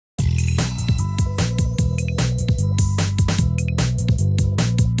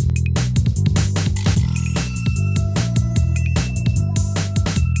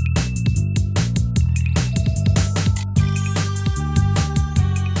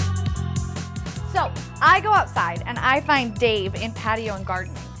I go outside and I find Dave in patio and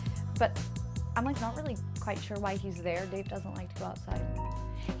gardening, but I'm like not really quite sure why he's there. Dave doesn't like to go outside.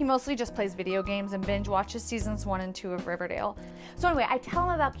 He mostly just plays video games and binge watches seasons 1 and 2 of Riverdale. So anyway, I tell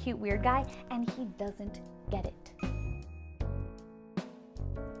him about Cute Weird Guy and he doesn't get it.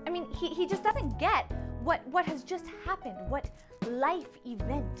 I mean, he just doesn't get what has just happened, what life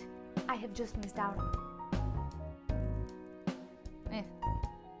event I have just missed out on.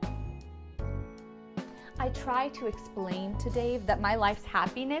 I try to explain to Dave that my life's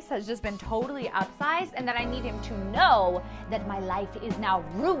happiness has just been totally upsized and that I need him to know that my life is now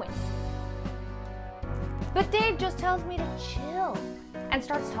ruined. But Dave just tells me to chill and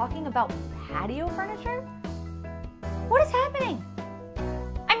starts talking about patio furniture. What is happening?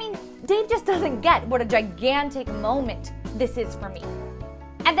 I mean, Dave just doesn't get what a gigantic moment this is for me.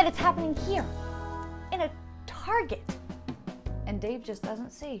 And that it's happening here, in a Target. And Dave just doesn't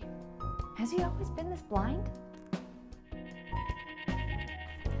see. Has he always been this blind?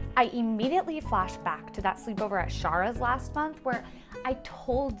 I immediately flash back to that sleepover at Shara's last month where I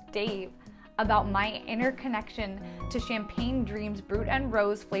told Dave about my inner connection to Champagne Dreams Brute and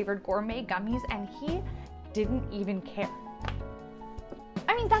Rose flavored gourmet gummies, and he didn't even care.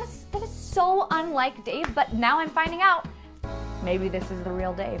 I mean, that is so unlike Dave, but now I'm finding out maybe this is the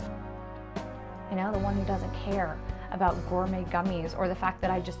real Dave. You know, the one who doesn't care about gourmet gummies or the fact that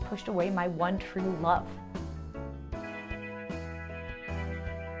I just pushed away my one true love.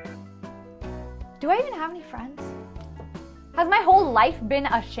 Do I even have any friends? Has my whole life been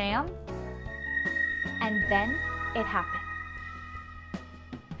a sham? And then it happened.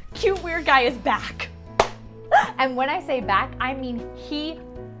 Cute Weird Guy is back. And when I say back, I mean he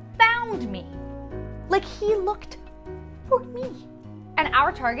found me. Like he looked for me. And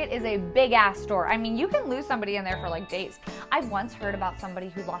our Target is a big ass store. I mean, you can lose somebody in there for like days. I once heard about somebody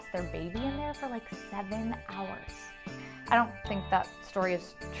who lost their baby in there for like 7 hours. I don't think that story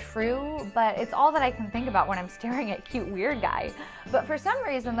is true, but it's all that I can think about when I'm staring at Cute Weird Guy. But for some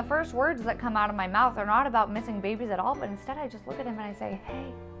reason, the first words that come out of my mouth are not about missing babies at all, but instead I just look at him and I say,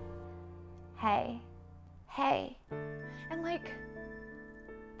 hey, hey, hey. And like,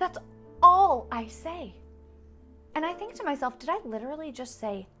 that's all I say. And I think to myself, did I literally just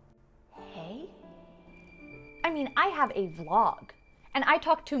say, hey? I mean, I have a vlog and I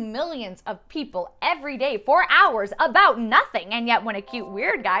talk to millions of people every day for hours about nothing. And yet when a Cute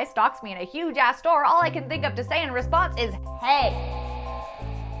Weird Guy stalks me in a huge ass store, all I can think of to say in response is, hey.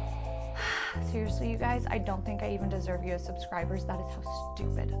 Seriously, you guys, I don't think I even deserve you as subscribers. That is how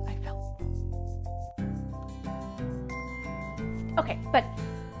stupid I felt. Okay, but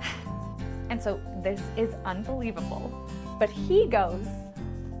and so this is unbelievable, but he goes,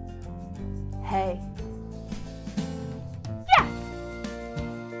 hey. Yes!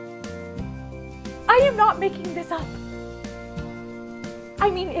 I am not making this up. I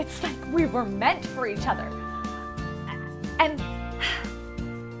mean, it's like we were meant for each other. And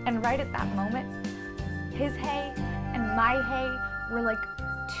right at that moment, his hey and my hey were like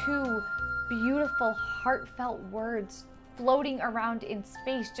two beautiful, heartfelt words floating around in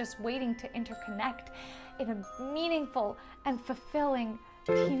space, just waiting to interconnect in a meaningful and fulfilling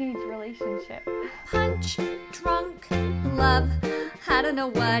teenage relationship. Punch, drunk, love, I don't know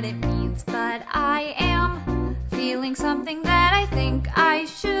what it means, but I am feeling something that I think I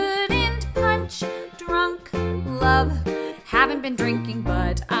shouldn't. Punch, drunk, love, haven't been drinking,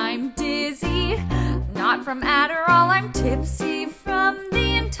 but I'm dizzy. Not from Adderall, I'm tipsy from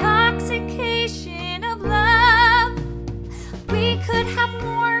the intoxication of love. We could have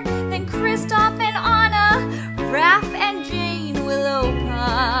more than Kristoff and Anna, Raph and Jane will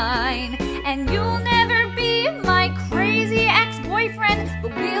opine. And you'll never be my crazy ex-boyfriend,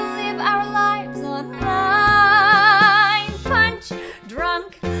 but we'll live our lives online. Punch,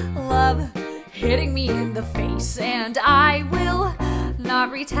 drunk, love, hitting me in the face, and I will not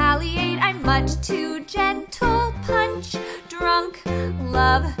retaliate. I'm much too gentle. Punch, drunk,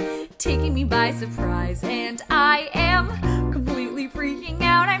 love, taking me by surprise, and I am completely freaking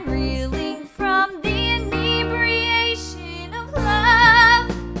out. I'm reeling from the inebriation of love.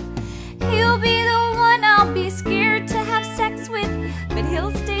 He'll be the one I'll be scared to have sex with, but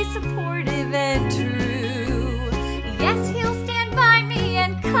he'll stay supportive and true. Yes, he'll stand by me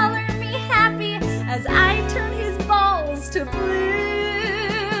and color me happy as I turn his balls to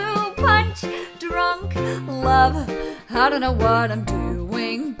blue. Punch, drunk, love, I don't know what I'm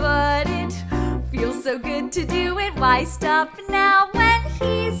doing, but it feels so good to do it. Why stop now when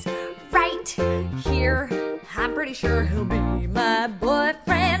he's right here? I'm pretty sure he'll be my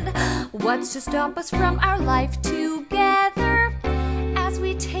boyfriend. What's to stop us from our life together as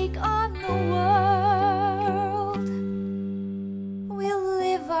we take on the world?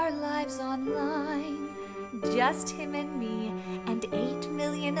 just him and me, and 8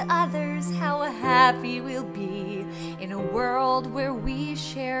 million others. How happy we'll be in a world where we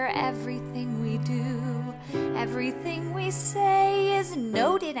share everything we do. Everything we say is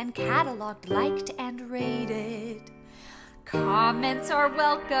noted and cataloged, liked and rated. Comments are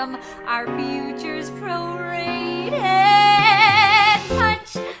welcome, our future's prorated.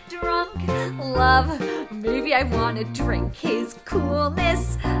 Punch, drunk, love, maybe I wanna drink his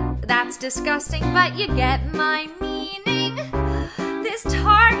coolness. That's disgusting, but you get my meaning. This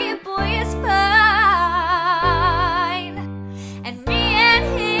Target boy is fine, and me and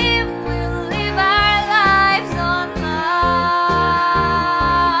him will live our lives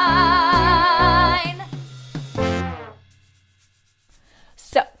online.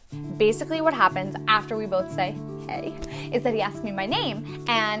 So basically what happens after we both say hey is that he asks me my name,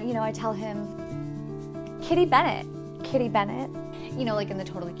 and you know, I tell him Kitty Bennett, Kitty Bennett, you know, like in the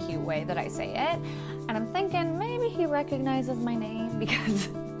totally cute way that I say it. And I'm thinking maybe he recognizes my name because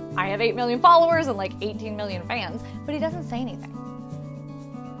I have 8 million followers and like 18 million fans, but he doesn't say anything.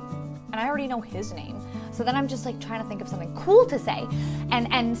 And I already know his name. So then I'm just like trying to think of something cool to say.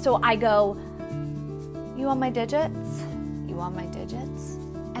 And so I go, you want my digits? You want my digits?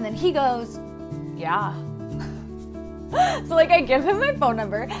 And then he goes, yeah. So like I give him my phone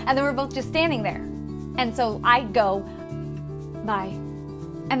number, and then we're both just standing there. And so I go, bye.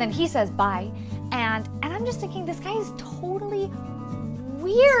 And then he says bye. And I'm just thinking, this guy is totally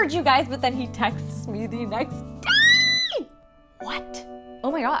weird, you guys. But then he texts me the next day. What?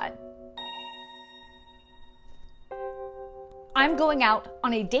 Oh my God. I'm going out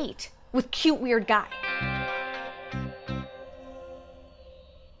on a date with cute, weird guy.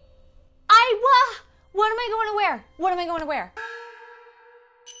 What am I going to wear? What am I going to wear?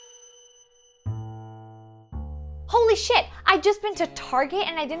 Holy shit, I just been to Target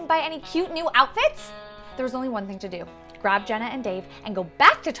and I didn't buy any cute new outfits? There was only one thing to do. Grab Jenna and Dave and go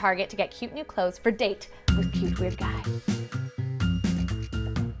back to Target to get cute new clothes for date with cute weird guy.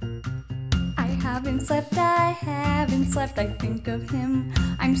 I haven't slept, I think of him.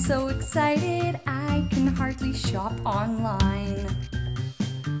 I'm so excited, I can hardly shop online.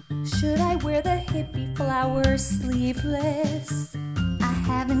 Should I wear the hippie flower sleeveless? I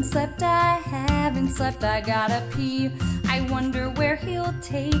haven't slept, I gotta pee. I wonder where he'll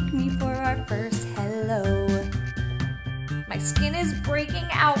take me for our first hello. My skin is breaking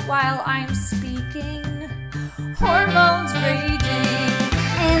out while I'm speaking. Hormones raging.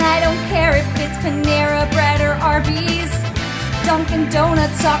 And I don't care if it's Panera Bread or Arby's, Dunkin'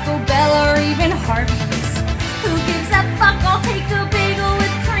 Donuts, Taco Bell, or even Harvey's. Who gives a fuck? I'll take a bagel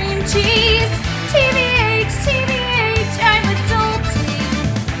with cream cheese. TBH, TBH, I'm adulting.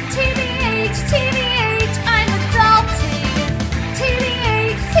 TBH, TBH, I'm adulting.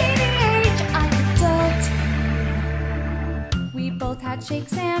 TBH, TBH, I'm adulting. We both had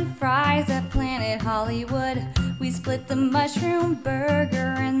shakes and fries at Planet Hollywood. We split the mushroom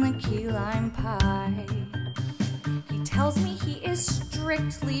burger and the key lime pie. He tells me he is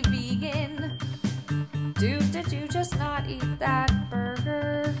strictly vegan. Dude, did you just not eat that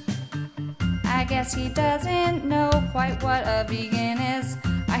burger? I guess he doesn't know quite what a vegan is.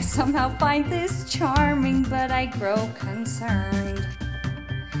 I somehow find this charming, but I grow concerned.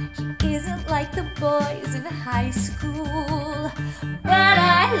 He isn't like the boys in high school, but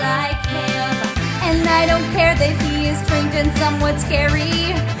I like him. And I don't care that he is strange and somewhat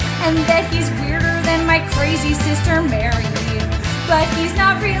scary, and that he's weirder than my crazy sister Mary. But he's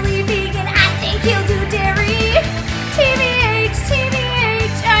not really vegan